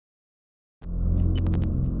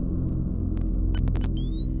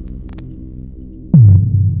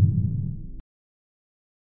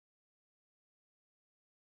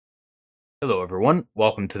Hello, everyone.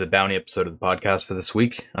 Welcome to the Bounty episode of the podcast for this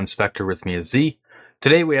week. I'm Spectre, with me is Z.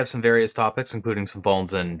 Today we have some various topics, including some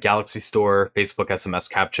phones in Galaxy Store, Facebook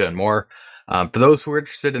SMS CAPTCHA, and more. For those who are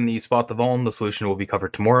interested in the Spot the Vuln, the solution will be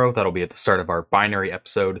covered tomorrow. That'll be at the start of our binary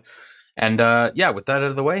episode. And with that out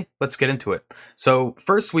of the way, let's get into it. So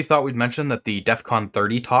first, we thought we'd mention that the DEF CON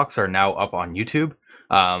 30 talks are now up on YouTube.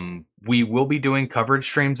 We will be doing coverage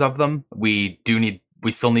streams of them. We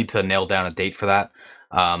still need to nail down a date for that.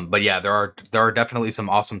 But yeah, there are definitely some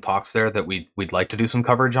awesome talks there that we'd like to do some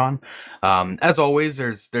coverage on. As always,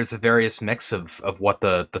 there's a various mix of what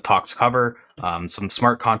the talks cover. Some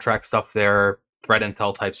smart contract stuff there, threat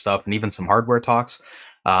intel type stuff, and even some hardware talks.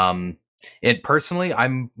 Personally,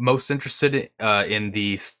 I'm most interested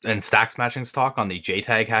in Stacks Matching's talk on the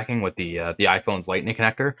JTAG hacking with the iPhone's Lightning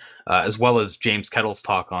connector, as well as James Kettle's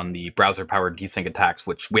talk on the browser-powered desync attacks,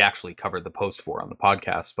 which we actually covered the post for on the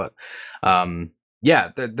podcast. But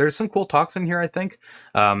there's some cool talks in here, I think.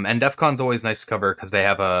 And DEF CON's always nice to cover because they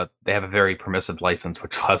have a very permissive license,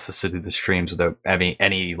 which allows us to do the streams without having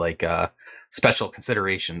any special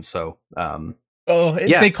considerations. So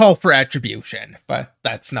they call for attribution, but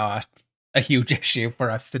that's not a huge issue for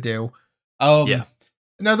us to do.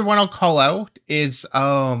 Another one I'll call out is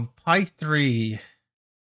Pi 3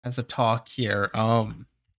 has a talk here.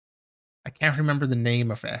 I can't remember the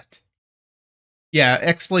name of it. Yeah,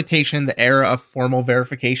 exploitation, the era of formal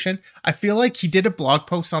verification. I feel like he did a blog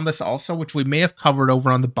post on this also, which we may have covered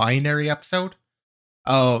over on the binary episode.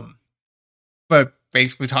 But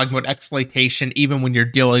basically talking about exploitation, even when you're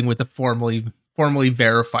dealing with the formally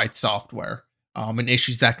verified software, and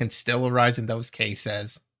issues that can still arise in those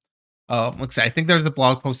cases. Let's say I think there's a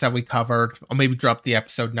blog post that we covered. I'll maybe drop the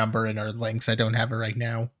episode number in our links. I don't have it right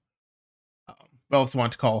now. But I also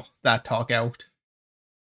want to call that talk out.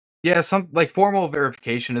 Yeah, some formal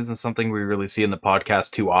verification isn't something we really see in the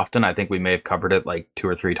podcast too often. I think we may have covered it 2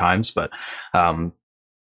 or 3 times, but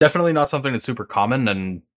definitely not something that's super common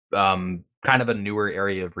and kind of a newer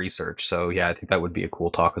area of research. So yeah, I think that would be a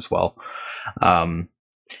cool talk as well. I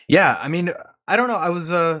mean, I don't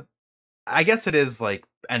know. I guess it is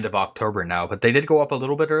end of October now, but they did go up a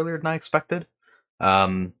little bit earlier than I expected.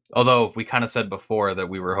 Although we kind of said before that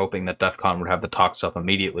we were hoping that DEF CON would have the talks up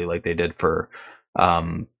immediately like they did for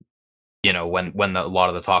when a lot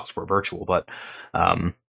of the talks were virtual. But I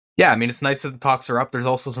mean, it's nice that the talks are up. There's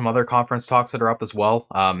also some other conference talks that are up as well.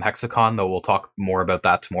 Hexacon, though, we'll talk more about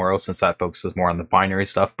that tomorrow since that focuses more on the binary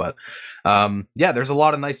stuff. But there's a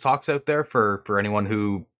lot of nice talks out there for anyone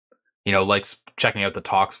who likes checking out the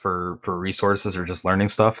talks for resources or just learning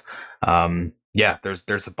stuff.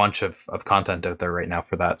 There's a bunch of content out there right now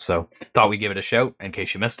for that. So thought we'd give it a shout in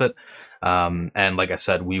case you missed it. And like I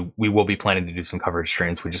said, we will be planning to do some coverage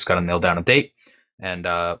streams. We just got to nail down a date, and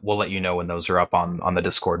we'll let you know when those are up on the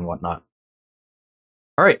Discord and whatnot.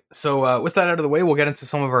 All right, so with that out of the way, we'll get into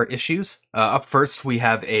some of our issues. Up first, we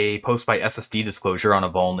have a post by SSD Disclosure on a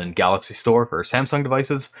vuln in Galaxy Store for Samsung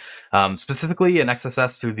devices, specifically an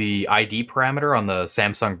XSS through the ID parameter on the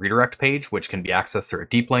Samsung redirect page, which can be accessed through a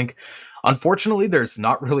deep link. Unfortunately, there's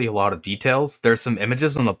not really a lot of details. There's some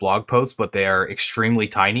images on the blog post, but they are extremely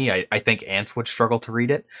tiny. I think ants would struggle to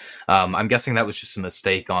read it. I'm guessing that was just a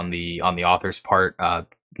mistake on the author's part,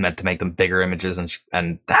 meant to make them bigger images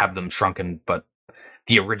and have them shrunken, but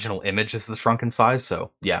the original image is the shrunken size. So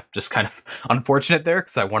yeah, just kind of unfortunate there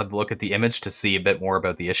because I wanted to look at the image to see a bit more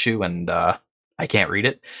about the issue, and I can't read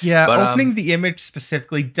it. Yeah, but opening the image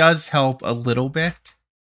specifically does help a little bit.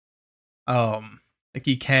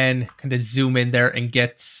 You can kind of zoom in there and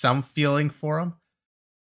get some feeling for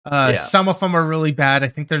them. Some of them are really bad. I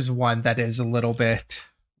think there's one that is a little bit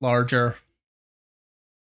larger.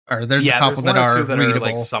 Or there's a couple that are readable.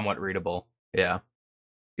 Are somewhat readable. Yeah.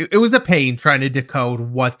 It was a pain trying to decode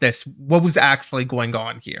what was actually going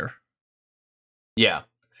on here. Yeah.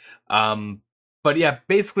 But yeah,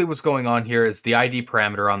 basically what's going on here is the ID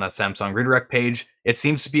parameter on that Samsung redirect page. It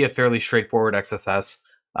seems to be a fairly straightforward XSS.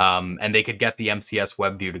 And they could get the MCS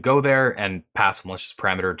web view to go there and pass a malicious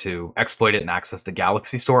parameter to exploit it and access the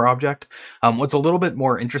Galaxy Store object. What's a little bit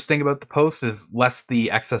more interesting about the post is less the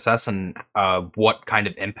XSS and what kind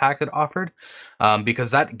of impact it offered,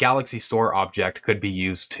 because that Galaxy Store object could be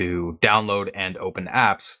used to download and open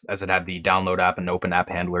apps, as it had the download app and open app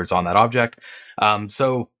handlers on that object.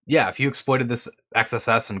 So yeah, if you exploited this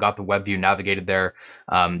XSS and got the web view navigated there,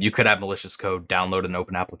 you could have malicious code download and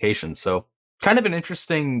open applications. So kind of an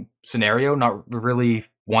interesting scenario, not really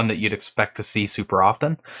one that you'd expect to see super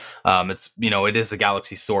often. It is a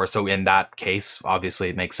Galaxy Store, so in that case, obviously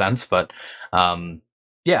it makes sense. But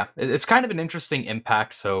it's kind of an interesting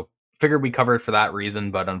impact. So figured we covered it for that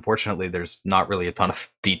reason, but unfortunately, there's not really a ton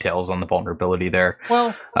of details on the vulnerability there.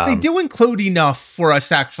 Well, they do include enough for us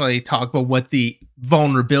to actually talk about what the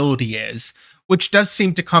vulnerability is, which does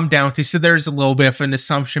seem to come down to, so there's a little bit of an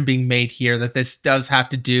assumption being made here that this does have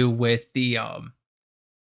to do with the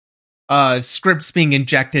scripts being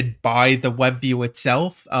injected by the web view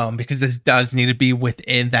itself, because this does need to be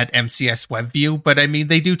within that MCS web view. But I mean,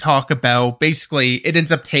 they do talk about, basically, it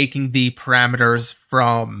ends up taking the parameters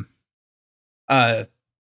from, okay,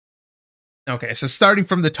 so starting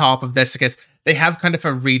from the top of this, I guess, they have kind of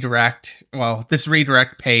a redirect, well, this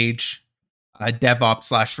redirect page,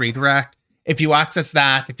 DevOps/redirect. If you access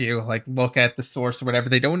that, if you like look at the source or whatever,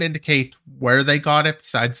 they don't indicate where they got it,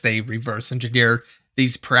 besides they reverse engineered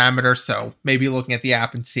these parameters. So maybe looking at the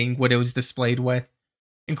app and seeing what it was displayed with,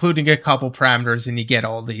 including a couple parameters, and you get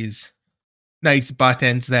all these nice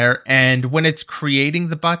buttons there. And when it's creating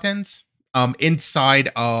the buttons,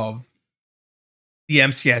 inside of the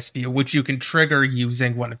MCS view, which you can trigger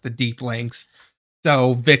using one of the deep links.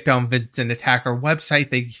 So victim visits an attacker website,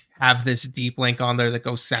 they have this deep link on there that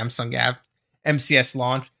goes Samsung app MCS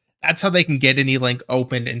launch. That's how they can get any link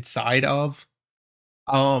opened inside of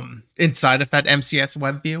that MCS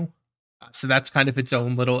web view. So that's kind of its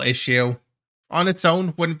own little issue. On its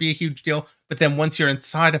own, wouldn't be a huge deal. But then once you're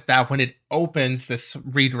inside of that, when it opens this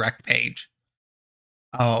redirect page,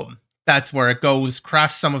 that's where it goes,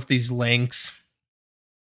 crafts some of these links.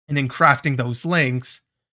 And in crafting those links,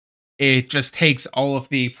 it just takes all of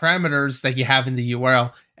the parameters that you have in the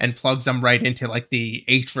URL and plugs them right into like the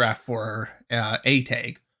href or a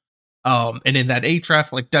tag. And in that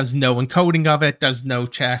href, like, does no encoding of it, does no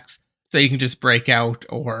checks. So you can just break out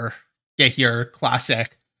or get your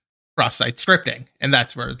classic cross-site scripting. And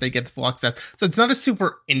that's where they get the full access. So it's not a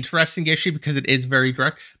super interesting issue because it is very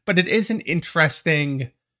direct, but it is an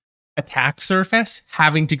interesting attack surface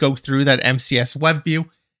having to go through that MCS web view.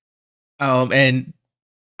 And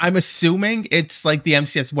I'm assuming it's like the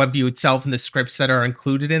MCS web view itself and the scripts that are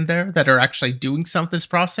included in there that are actually doing some of this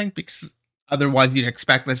processing, because otherwise you'd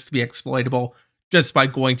expect this to be exploitable just by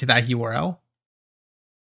going to that URL.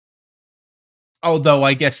 Although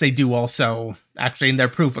I guess they do also, actually in their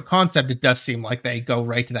proof of concept, it does seem like they go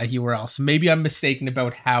right to that URL. So maybe I'm mistaken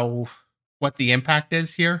about what the impact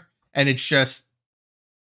is here. And it's just,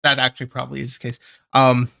 that actually probably is the case.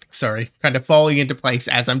 Sorry, kind of falling into place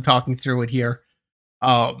as I'm talking through it here.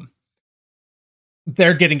 They're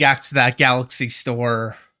getting access to that Galaxy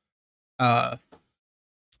Store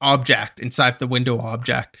object inside the window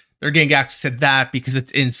object. They're getting access to that because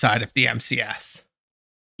it's inside of the MCS.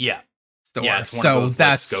 Yeah. Store. Yeah, it's one so of those,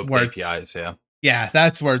 that's like, where APIs, yeah. Yeah,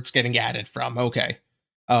 that's where it's getting added from. Okay.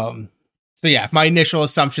 So yeah, my initial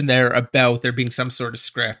assumption there about there being some sort of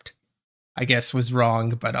script, I guess, was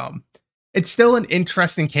wrong, but it's still an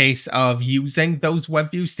interesting case of using those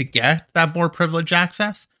web views to get that more privileged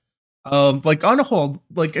access. Like, on a whole,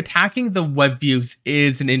 like, attacking the web views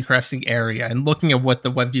is an interesting area, and looking at what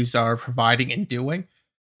the web views are providing and doing.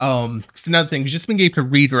 It's another thing, just being able to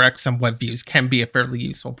redirect some web views can be a fairly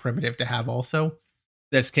useful primitive to have also. In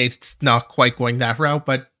this case, it's not quite going that route,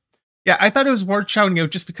 but yeah, I thought it was worth shouting out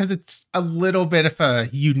just because it's a little bit of a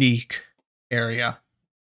unique area.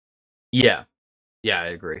 Yeah, I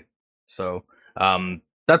agree. So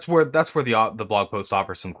that's where the blog post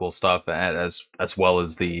offers some cool stuff, as well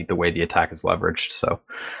as the way the attack is leveraged. So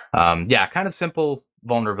yeah, kind of simple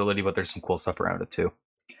vulnerability, but there's some cool stuff around it too.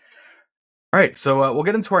 All right, so we'll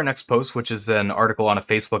get into our next post, which is an article on a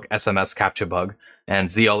Facebook SMS CAPTCHA bug. And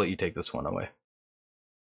Z, I'll let you take this one away.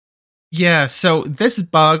 Yeah, so this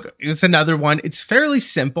bug is another one. It's fairly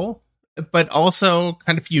simple, but also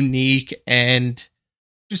kind of unique and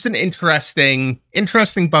just an interesting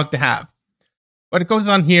bug to have. What goes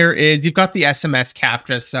on here is you've got the SMS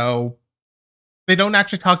CAPTCHA, so they don't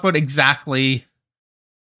actually talk about exactly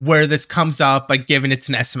where this comes up, but given it's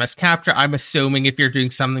an SMS CAPTCHA, I'm assuming if you're doing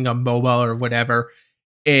something on mobile or whatever,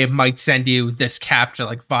 it might send you this CAPTCHA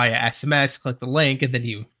like via SMS, click the link, and then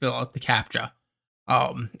you fill out the CAPTCHA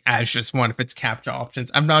as just one of its CAPTCHA options.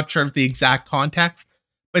 I'm not sure of the exact context,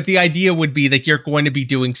 but the idea would be that you're going to be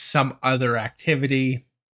doing some other activity.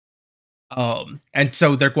 And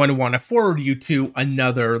so they're going to want to forward you to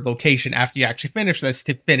another location after you actually finish this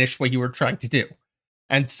to finish what you were trying to do.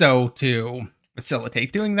 And so to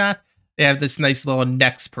facilitate doing that, they have this nice little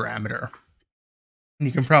next parameter. And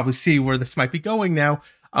you can probably see where this might be going now.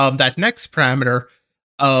 That next parameter,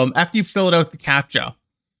 after you fill it out the CAPTCHA,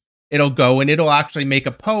 it'll go and it'll actually make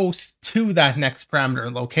a post to that next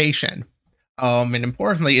parameter location. And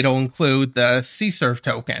importantly, it'll include the CSRF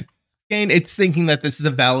token. Again, it's thinking that this is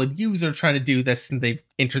a valid user trying to do this and they've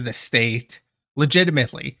entered the state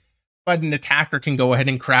legitimately. but an attacker can go ahead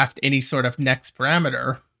and craft any sort of next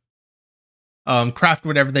parameter, craft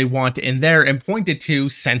whatever they want in there and point it to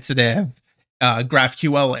sensitive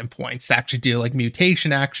GraphQL endpoints to actually do like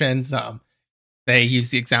mutation actions. They use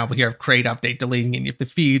the example here of create, update, deleting any of the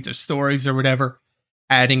feeds or stories or whatever,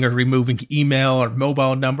 adding or removing email or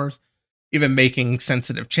mobile numbers, even making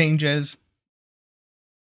sensitive changes.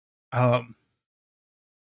 So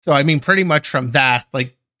I mean, pretty much from that,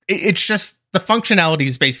 like it's just the functionality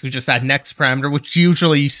is basically just that next parameter, which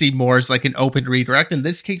usually you see more as like an open redirect. In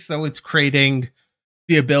this case, though, it's creating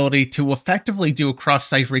the ability to effectively do a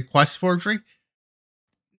cross-site request forgery.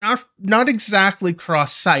 Not exactly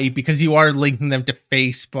cross-site, because you are linking them to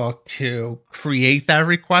Facebook to create that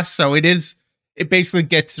request. So it basically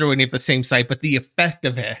gets through any of the same site, but the effect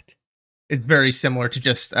of it is very similar to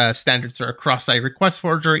just standard sort of cross-site request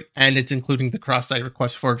forgery, and it's including the cross-site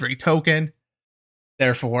request forgery token.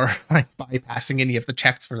 Therefore, like bypassing any of the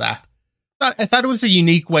checks for that. I thought it was a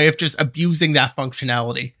unique way of just abusing that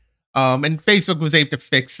functionality. And Facebook was able to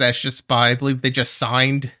fix this just by, I believe they just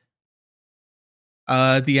signed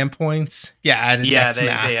the endpoints. They added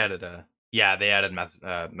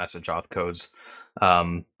message auth codes,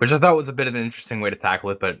 which I thought was a bit of an interesting way to tackle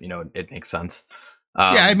it, but it makes sense.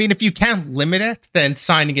 I mean, if you can't limit it, then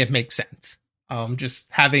signing it makes sense. Just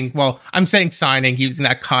having, I'm saying signing, using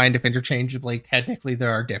that kind of interchangeably. Technically,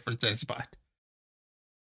 there are differences, but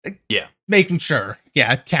making sure,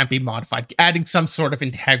 it can't be modified, adding some sort of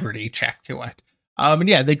integrity check to it. And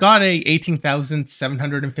they got a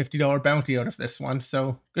 $18,750 bounty out of this one,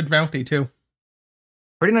 so good bounty too.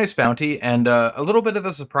 Pretty nice bounty, and a little bit of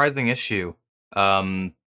a surprising issue.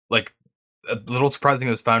 Like a little surprising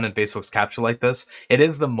it was found in Facebook's captcha like this. It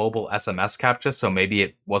is the mobile SMS captcha, so maybe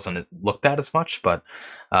it wasn't looked at as much, but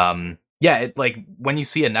it, like when you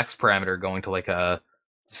see a next parameter going to like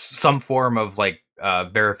some form of like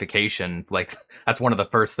verification, like that's one of the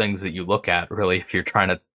first things that you look at, really, if you're trying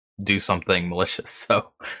to do something malicious.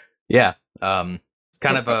 So kind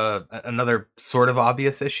of another sort of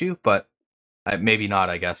obvious issue, but maybe not,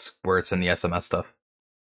 I guess, where it's in the SMS stuff.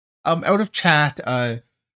 Out of chat,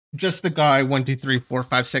 just the guy 1 2 3 4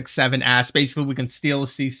 5 6 7 asked, basically we can steal a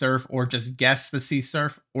CSRF or just guess the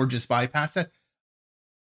CSRF or just bypass it.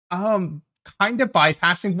 Kind of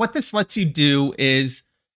bypassing. What this lets you do is,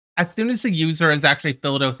 as soon as the user has actually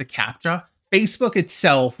filled out the CAPTCHA, Facebook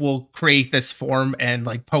itself will create this form and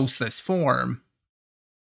like post this form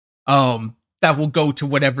that will go to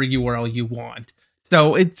whatever URL you want.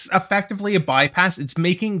 So it's effectively a bypass. It's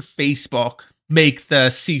making Facebook make the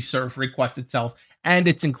CSRF request itself, and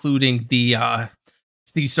it's including the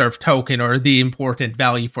CSRF token, or the important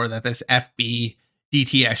value for that, this FB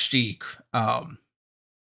DTSG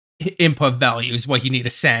input value is what you need to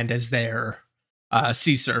send as their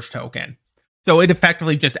CSRF token. So it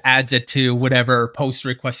effectively just adds it to whatever post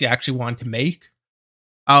request you actually want to make.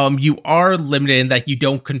 You are limited in that you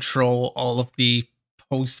don't control all of the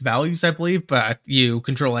post values, I believe, but you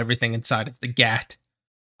control everything inside of the get.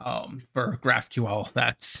 For GraphQL,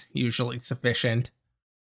 that's usually sufficient.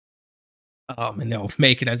 And they'll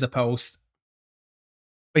make it as a post.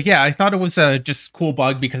 But yeah, I thought it was a just cool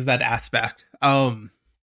bug because of that aspect.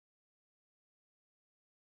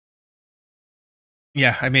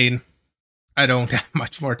 Yeah, I mean, I don't have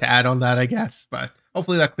much more to add on that, I guess, but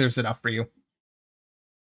hopefully that clears it up for you.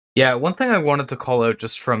 Yeah, one thing I wanted to call out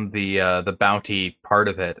just from the bounty part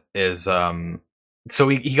of it is, so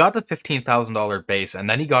he got the $15,000 base, and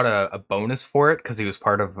then he got a bonus for it because he was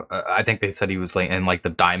part of, I think they said he was like in like the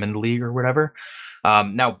Diamond League or whatever.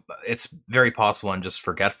 Now it's very possible I'm just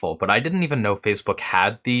forgetful, but I didn't even know Facebook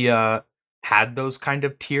had had those kind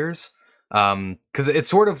of tiers. Because it's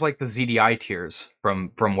sort of like the ZDI tiers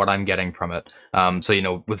from what I'm getting from it.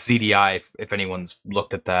 So with ZDI, if anyone's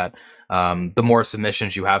looked at that, the more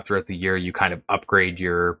submissions you have throughout the year, you kind of upgrade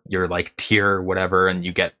your like tier or whatever, and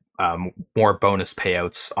you get more bonus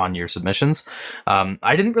payouts on your submissions.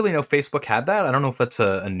 I didn't really know Facebook had that. I don't know if that's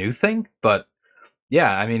a new thing, but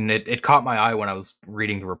yeah, I mean, it caught my eye when I was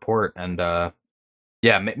reading the report, and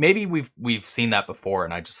maybe we've seen that before,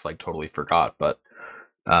 and I just like totally forgot, but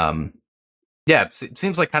yeah, it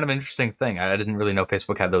seems like kind of an interesting thing. I didn't really know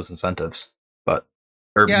Facebook had those incentives,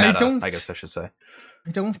 Meta, I guess I should say.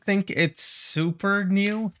 I don't think it's super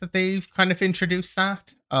new that they've kind of introduced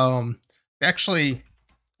that. Actually,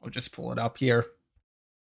 I'll just pull it up here.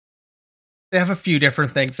 They have a few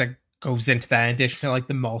different things that goes into that, in addition to like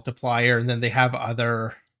the multiplier, and then they have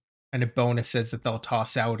other kind of bonuses that they'll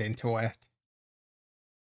toss out into it.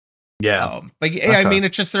 Yeah. But yeah, okay. I mean,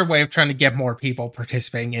 it's just their way of trying to get more people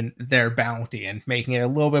participating in their bounty and making it a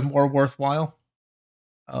little bit more worthwhile.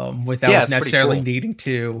 Without necessarily needing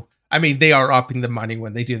to I mean, they are upping the money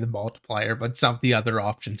when they do the multiplier, but some of the other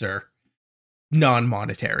options are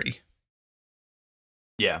non-monetary.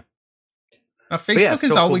 Yeah. Facebook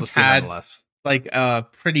has always had like a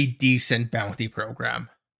pretty decent bounty program.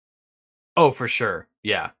 Oh, for sure.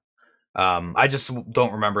 Yeah. I just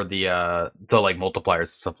don't remember the like multipliers and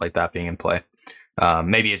stuff like that being in play.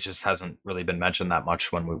 Maybe it just hasn't really been mentioned that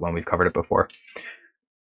much when we've covered it before.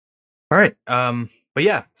 All right. But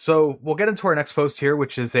yeah, so we'll get into our next post here,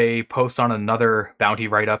 which is a post on another bounty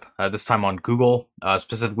write-up, this time on Google,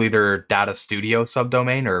 specifically their Data Studio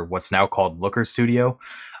subdomain, or what's now called Looker Studio.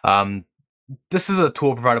 This is a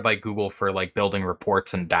tool provided by Google for like building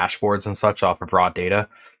reports and dashboards and such off of raw data.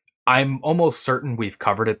 I'm almost certain we've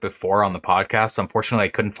covered it before on the podcast. Unfortunately, I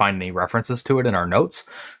couldn't find any references to it in our notes,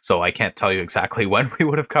 so I can't tell you exactly when we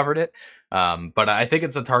would have covered it. But I think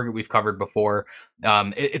it's a target we've covered before.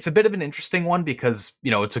 It's a bit of an interesting one because,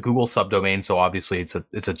 you know, it's a Google subdomain, so obviously it's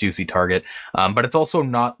a juicy target. But it's also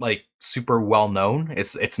not like super well known.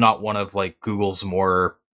 It's not one of like Google's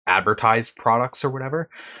more advertised products or whatever.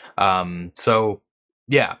 So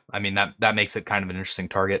yeah, I mean that makes it kind of an interesting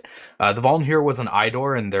target. The Vault here was an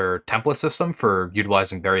IDOR in their template system for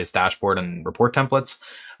utilizing various dashboard and report templates.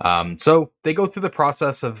 So they go through the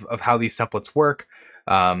process of how these templates work.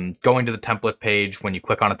 Going to the template page, when you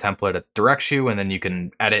click on a template, it directs you, and then you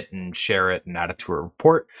can edit and share it and add it to a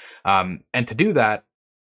report. And to do that,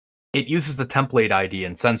 it uses the template ID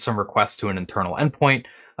and sends some requests to an internal endpoint,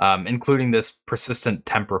 including this persistent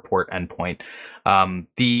temp report endpoint.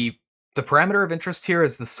 The parameter of interest here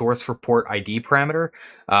is the source report ID parameter.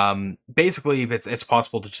 Basically, it's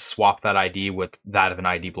possible to just swap that ID with that of an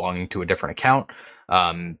ID belonging to a different account.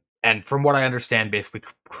 And from what I understand, basically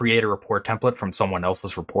create a report template from someone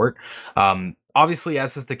else's report. Obviously,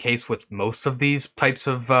 as is the case with most of these types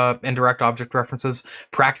of indirect object references,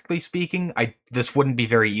 practically speaking, this wouldn't be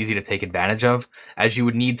very easy to take advantage of, as you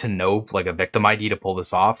would need to know like a victim ID to pull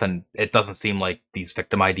this off, and it doesn't seem like these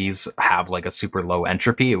victim IDs have like a super low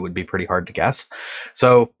entropy. It would be pretty hard to guess.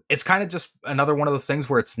 So it's kind of just another one of those things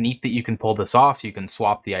where it's neat that you can pull this off. You can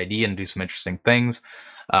swap the ID and do some interesting things.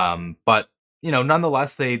 But you know,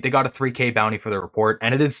 nonetheless, they got a 3K bounty for the report,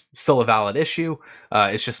 and it is still a valid issue.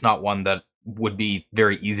 It's just not one that would be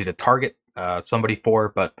very easy to target somebody for.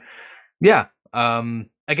 But yeah,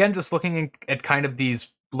 again, just looking at kind of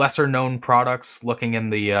these lesser known products, looking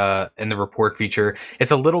in the report feature,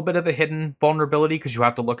 it's a little bit of a hidden vulnerability because you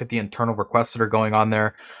have to look at the internal requests that are going on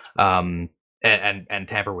there, and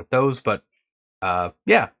tamper with those. But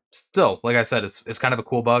yeah. Still, like I said, it's kind of a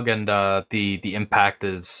cool bug, and the impact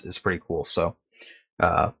is pretty cool. So,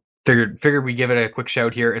 figured we give it a quick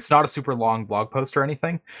shout here. It's not a super long blog post or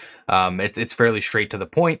anything. It's fairly straight to the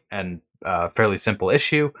point and fairly simple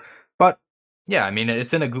issue. But yeah, I mean,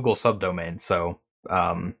 it's in a Google subdomain, so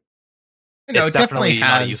it's definitely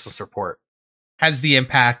not a useless report. Has the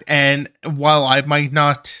impact, and while I might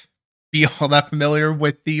not be all that familiar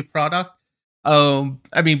with the product,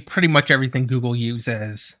 I mean, pretty much everything Google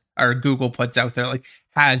uses or Google puts out there, like,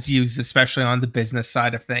 has used, especially on the business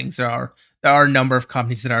side of things. There are a number of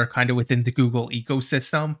companies that are kind of within the Google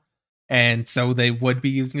ecosystem, and so they would be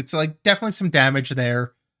using it. So, like, definitely some damage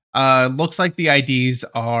there. Looks like the IDs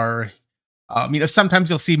are, you know, sometimes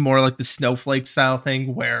you'll see more like the snowflake style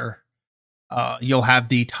thing where you'll have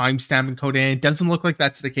the timestamp encoded in. It doesn't look like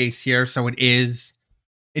that's the case here, so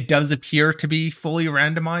it does appear to be fully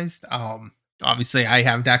randomized. Obviously, I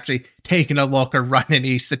haven't actually taken a look or run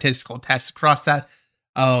any statistical tests across that.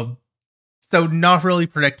 So not really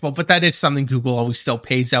predictable, but that is something Google always still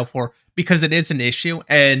pays out for because it is an issue.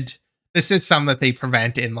 And this is something that they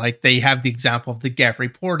prevent in, like, they have the example of the get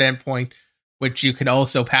report endpoint, which you can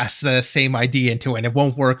also pass the same ID into and it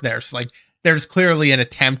won't work there. So, like, there's clearly an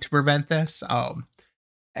attempt to prevent this.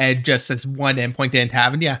 And just as one endpoint didn't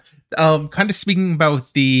have. And yeah, kind of speaking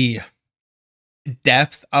about the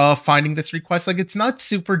depth of finding this request, like, it's not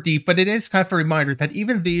super deep, but it is kind of a reminder that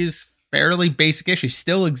even these fairly basic issues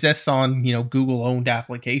still exist on, you know, Google owned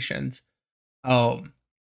applications.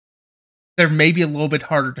 They're maybe a little bit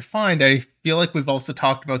harder to find. I feel like we've also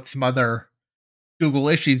talked about some other Google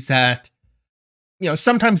issues that, you know,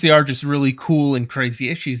 sometimes they are just really cool and crazy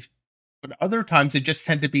issues, but other times they just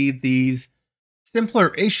tend to be these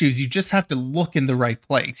simpler issues. You just have to look in the right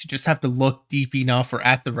place. You just have to look deep enough or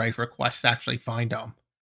at the right request to actually find them.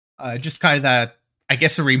 Just kind of that, I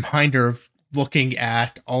guess, a reminder of looking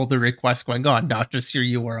at all the requests going on, not just your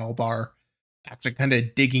URL bar, actually kind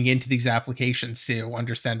of digging into these applications to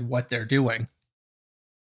understand what they're doing.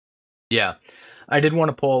 Yeah. I did want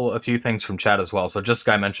to pull a few things from chat as well. So just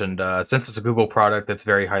Guy mentioned, since it's a Google product that's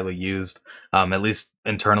very highly used, at least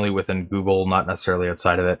internally within Google, not necessarily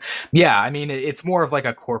outside of it. Yeah, I mean, it's more of like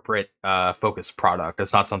a corporate focused product.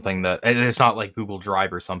 It's not something that, it's not like Google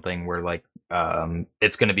Drive or something where like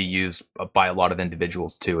it's going to be used by a lot of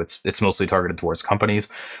individuals too. It's mostly targeted towards companies,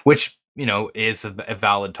 which is a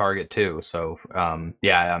valid target too. So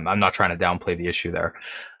yeah, I'm not trying to downplay the issue there.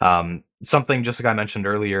 Something just like I mentioned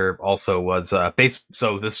earlier also was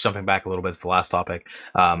so this is jumping back a little bit to the last topic.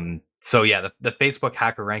 So yeah, the Facebook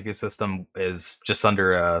hacker ranking system is just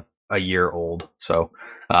under a year old. So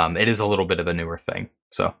it is a little bit of a newer thing.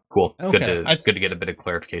 So cool. Okay. Good to get a bit of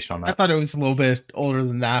clarification on that. I thought it was a little bit older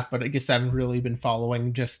than that, but I guess I haven't really been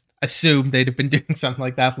following. Just assumed they'd have been doing something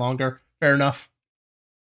like that longer. Fair enough.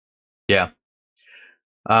 Yeah.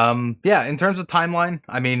 Yeah, in terms of timeline,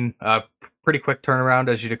 I mean, pretty quick turnaround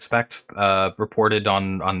as you'd expect. Reported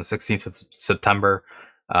on the 16th of September.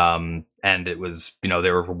 And it was, they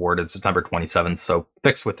were rewarded September 27th, so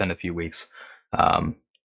fixed within a few weeks. Yeah.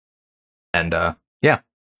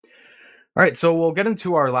 All right, so we'll get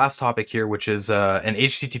into our last topic here, which is an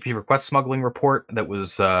HTTP request smuggling report that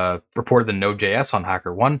was reported in Node.js on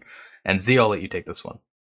HackerOne. And Z, I'll let you take this one.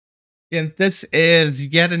 And this is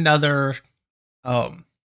yet another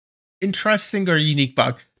interesting or unique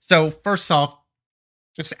bug. So first off,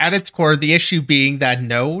 just at its core, the issue being that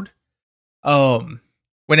Node,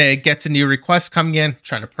 when it gets a new request coming in,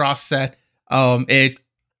 trying to process it,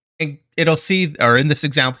 it'll see, or in this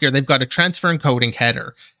example here, they've got a transfer encoding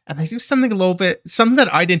header, and they do something that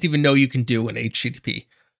I didn't even know you can do in HTTP,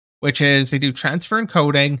 which is they do transfer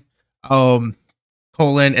encoding, colon,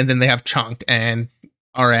 and then they have chunked and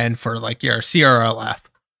RN for like your CRLF.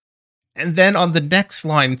 And then on the next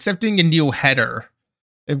line, instead of doing a new header,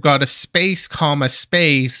 they've got a space, comma,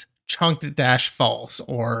 space, chunked dash false,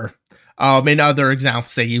 or in other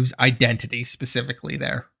examples, they use identity specifically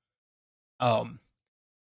there.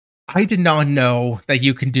 I did not know that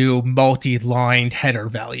you can do multi-lined header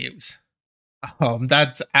values.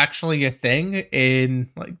 That's actually a thing in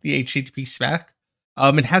like the HTTP spec.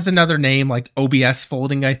 It has another name, like OBS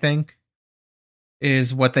folding, I think,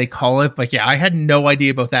 is what they call it. But yeah, I had no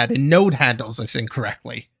idea about that, and Node handles this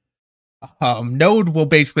incorrectly. Node will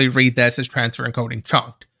basically read this as transfer encoding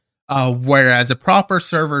chunked, whereas a proper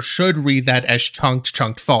server should read that as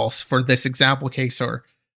chunked false for this example case, or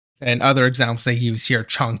and other examples they use here,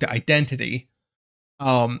 chunked identity.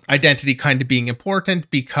 Identity kind of being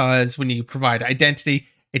important because when you provide identity,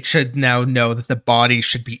 it should now know that the body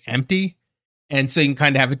should be empty. And so you can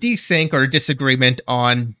kind of have a desync or a disagreement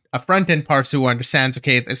on a front-end parser who understands,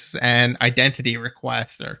 okay, this is an identity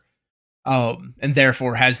request, or and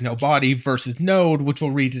therefore has no body, versus Node, which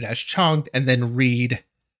will read it as chunked and then read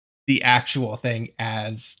the actual thing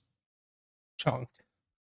as chunked.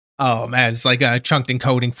 As like a chunked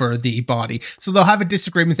encoding for the body. So they'll have a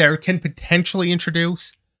disagreement there. It can potentially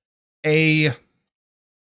introduce a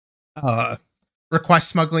request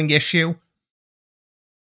smuggling issue.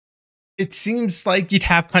 It seems like you'd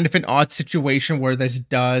have kind of an odd situation where this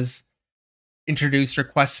does introduce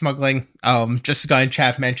request smuggling. Just a guy in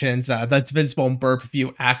chat mentions that's visible in Burp if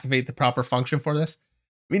you activate the proper function for this.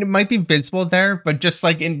 I mean, it might be visible there, but just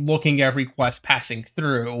like in looking at requests passing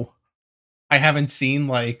through, I haven't seen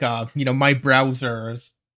like, my browser,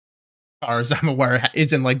 as far as I'm aware,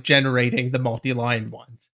 isn't like generating the multi-line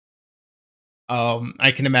ones.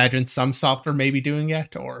 I can imagine some software may be doing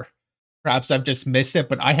it, or perhaps I've just missed it,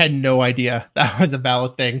 but I had no idea that was a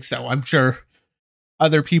valid thing. So I'm sure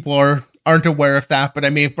other people aren't aware of that. But I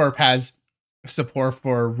mean, if Burp has support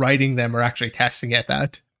for writing them or actually testing it,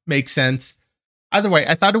 that makes sense. Either way,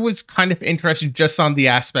 I thought it was kind of interesting just on the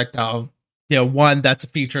aspect of, one, that's a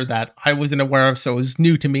feature that I wasn't aware of, so it was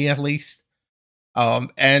new to me at least.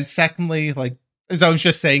 And secondly, like, as I was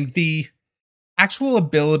just saying, the actual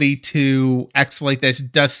ability to exploit this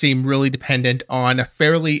does seem really dependent on a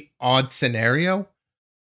fairly odd scenario.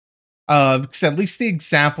 Because at least the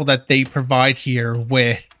example that they provide here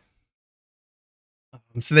with...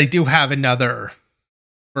 so they do have another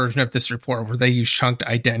version of this report where they use chunked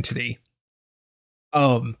identity.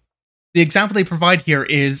 The example they provide here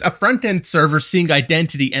is a front-end server seeing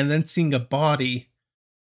identity and then seeing a body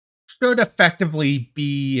should effectively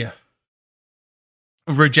be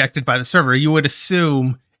rejected by the server. You would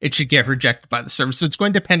assume it should get rejected by the server. So it's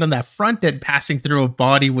going to depend on that front-end passing through a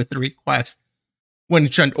body with the request when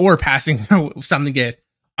it shouldn't, or passing through something it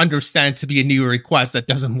understands to be a new request that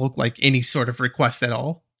doesn't look like any sort of request at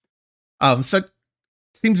all. So it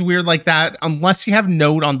seems weird like that, unless you have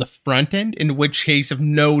Node on the front end, in which case if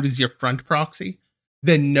Node is your front proxy,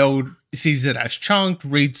 then Node sees it as chunked,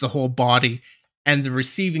 reads the whole body, and the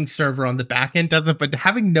receiving server on the back end doesn't, but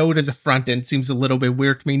having Node as a front end seems a little bit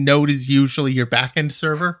weird to me. Node is usually your back end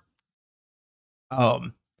server.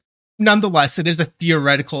 Nonetheless, it is a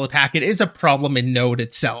theoretical attack. It is a problem in Node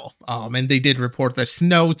itself. And they did report this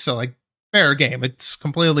note, so like, fair game. It's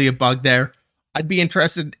completely a bug there. I'd be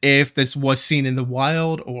interested if this was seen in the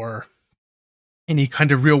wild or any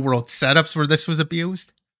kind of real world setups where this was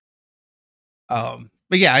abused. But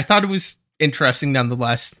yeah, I thought it was interesting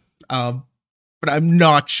nonetheless. But I'm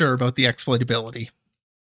not sure about the exploitability.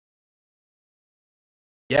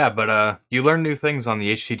 Yeah, but you learn new things on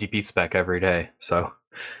the HTTP spec every day. So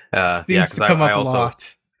yeah, because I also, a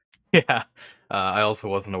lot. Yeah, I also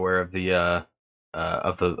wasn't aware of the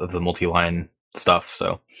multi-line stuff.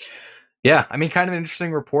 So yeah, I mean, kind of an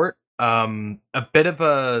interesting report. A bit of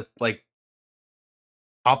a like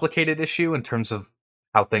complicated issue in terms of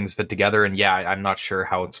how things fit together, and yeah, I'm not sure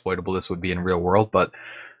how exploitable this would be in real world, but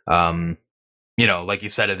you know, like you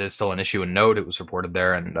said, it is still an issue in Node. It was reported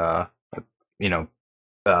there, and you know,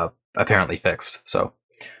 apparently fixed. So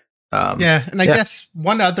yeah, and I guess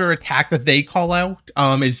one other attack that they call out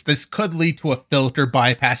is this could lead to a filter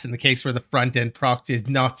bypass in the case where the front end proxy is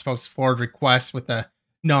not supposed to forward requests with a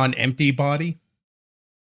non-empty body,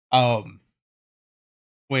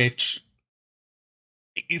 which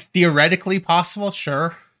is theoretically possible,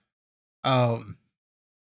 sure.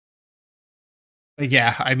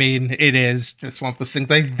 Yeah, I mean, it is just one of those things.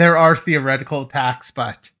 Like, there are theoretical attacks,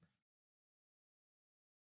 but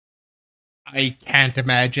I can't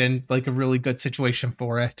imagine like a really good situation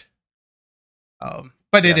for it.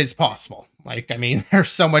 But it is possible. Like, I mean,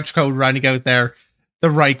 there's so much code running out there.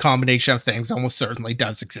 The right combination of things almost certainly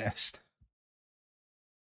does exist.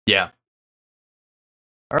 Yeah.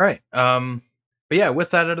 All right. But yeah,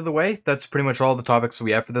 with that out of the way, that's pretty much all the topics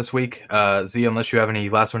we have for this week. Z, unless you have any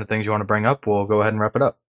last minute things you want to bring up, we'll go ahead and wrap it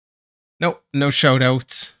up. Nope, no shout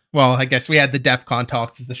outs. Well, I guess we had the DEF CON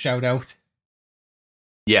talks as the shout out.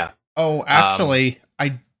 Yeah. Oh, actually,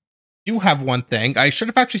 I do have one thing. I should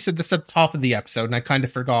have actually said this at the top of the episode, and I kind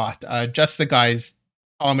of forgot. Just the guy's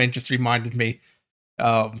comment just reminded me.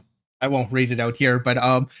 I won't read it out here,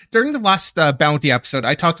 but during the last Bounty episode,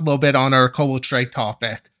 I talked a little bit on our Cobalt Strike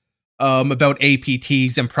topic about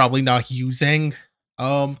APTs and probably not using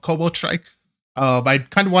Cobalt Strike. I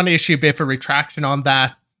kind of want to issue a bit of a retraction on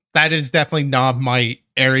that. That is definitely not my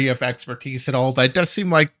area of expertise at all, but it does seem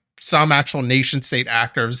like some actual nation-state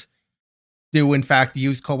actors do in fact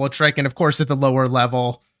use Cobalt Strike, and of course at the lower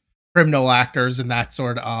level, criminal actors and that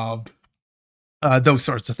sort of those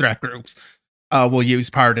sorts of threat groups will use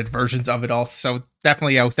pirated versions of it also. So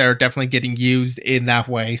definitely out there, definitely getting used in that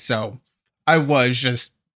way. So I was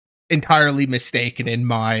just entirely mistaken in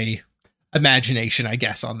my imagination, I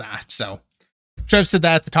guess, on that. So should have said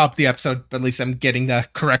that at the top of the episode, but at least I'm getting the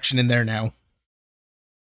correction in there now.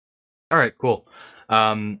 All right, cool.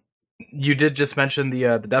 You did just mention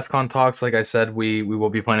the DEF CON talks. Like I said, we will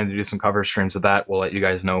be planning to do some cover streams of that. We'll let you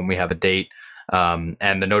guys know when we have a date. And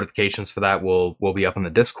the notifications for that will be up on the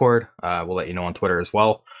Discord. We'll let you know on Twitter as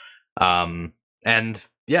well. And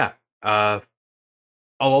yeah,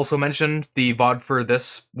 I'll also mention the VOD for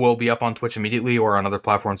this will be up on Twitch immediately or on other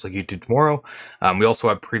platforms like YouTube tomorrow. We also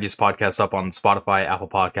have previous podcasts up on Spotify, Apple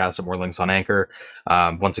Podcasts, and more links on Anchor.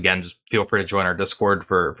 Once again, just feel free to join our Discord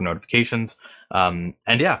for notifications. And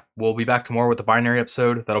yeah, we'll be back tomorrow with the Binary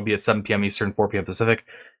episode. That'll be at 7 p.m. Eastern, 4 p.m. Pacific,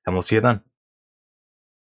 and we'll see you then.